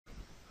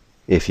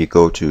If you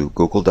go to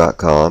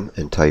google.com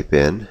and type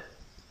in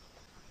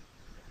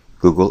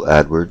Google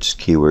AdWords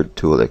Keyword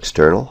Tool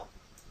External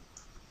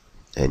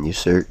and you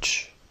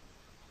search,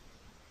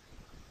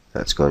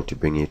 that's going to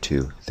bring you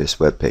to this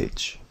web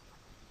page.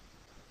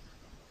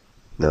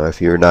 Now if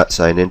you're not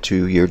signed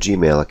into your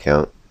Gmail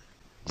account,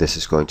 this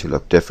is going to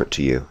look different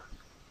to you.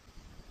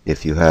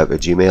 If you have a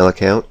Gmail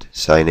account,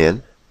 sign in.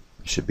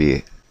 There should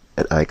be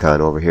an icon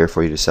over here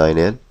for you to sign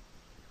in.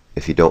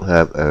 If you don't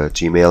have a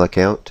Gmail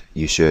account,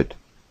 you should.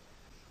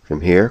 From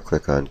here,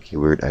 click on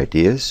Keyword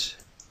Ideas.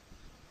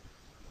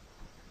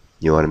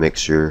 You want to make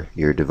sure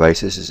your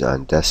devices is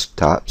on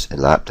desktops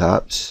and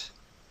laptops,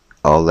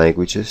 all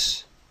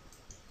languages,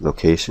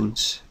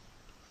 locations,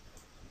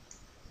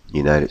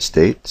 United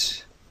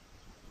States,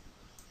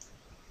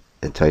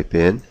 and type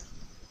in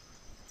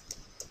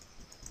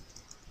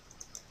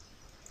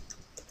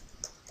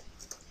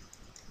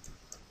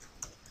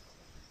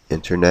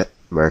Internet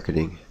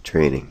Marketing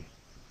Training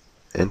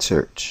and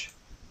search.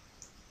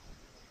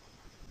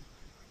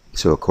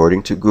 So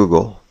according to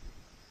Google,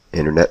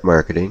 Internet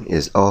marketing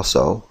is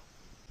also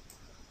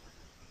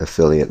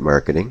affiliate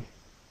marketing,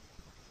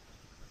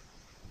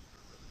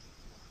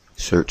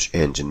 search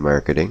engine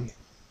marketing,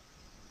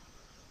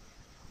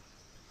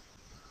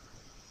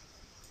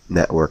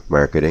 network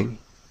marketing,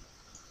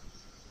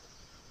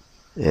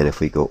 and if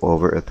we go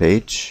over a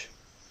page,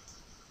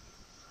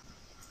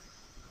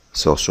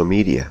 social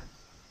media.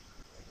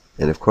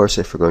 And of course,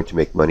 if we're going to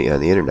make money on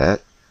the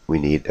internet, we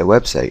need a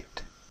website.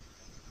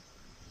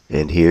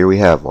 And here we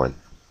have one.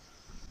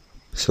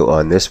 So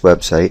on this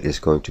website is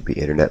going to be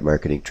Internet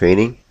Marketing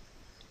Training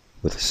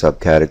with a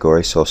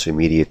subcategory Social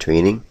Media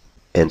Training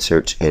and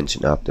Search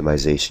Engine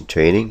Optimization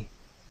Training,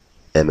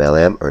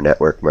 MLM or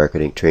Network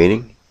Marketing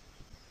Training,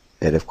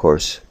 and of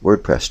course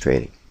WordPress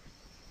Training.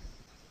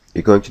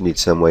 You're going to need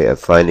some way of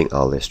finding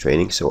all this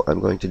training, so what I'm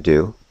going to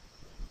do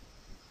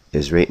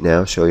is right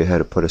now show you how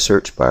to put a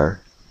search bar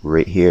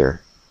right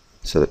here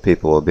so that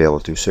people will be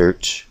able to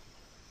search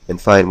and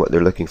find what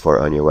they're looking for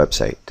on your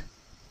website.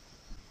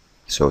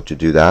 So to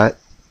do that,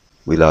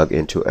 we log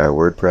into our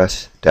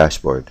WordPress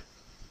dashboard.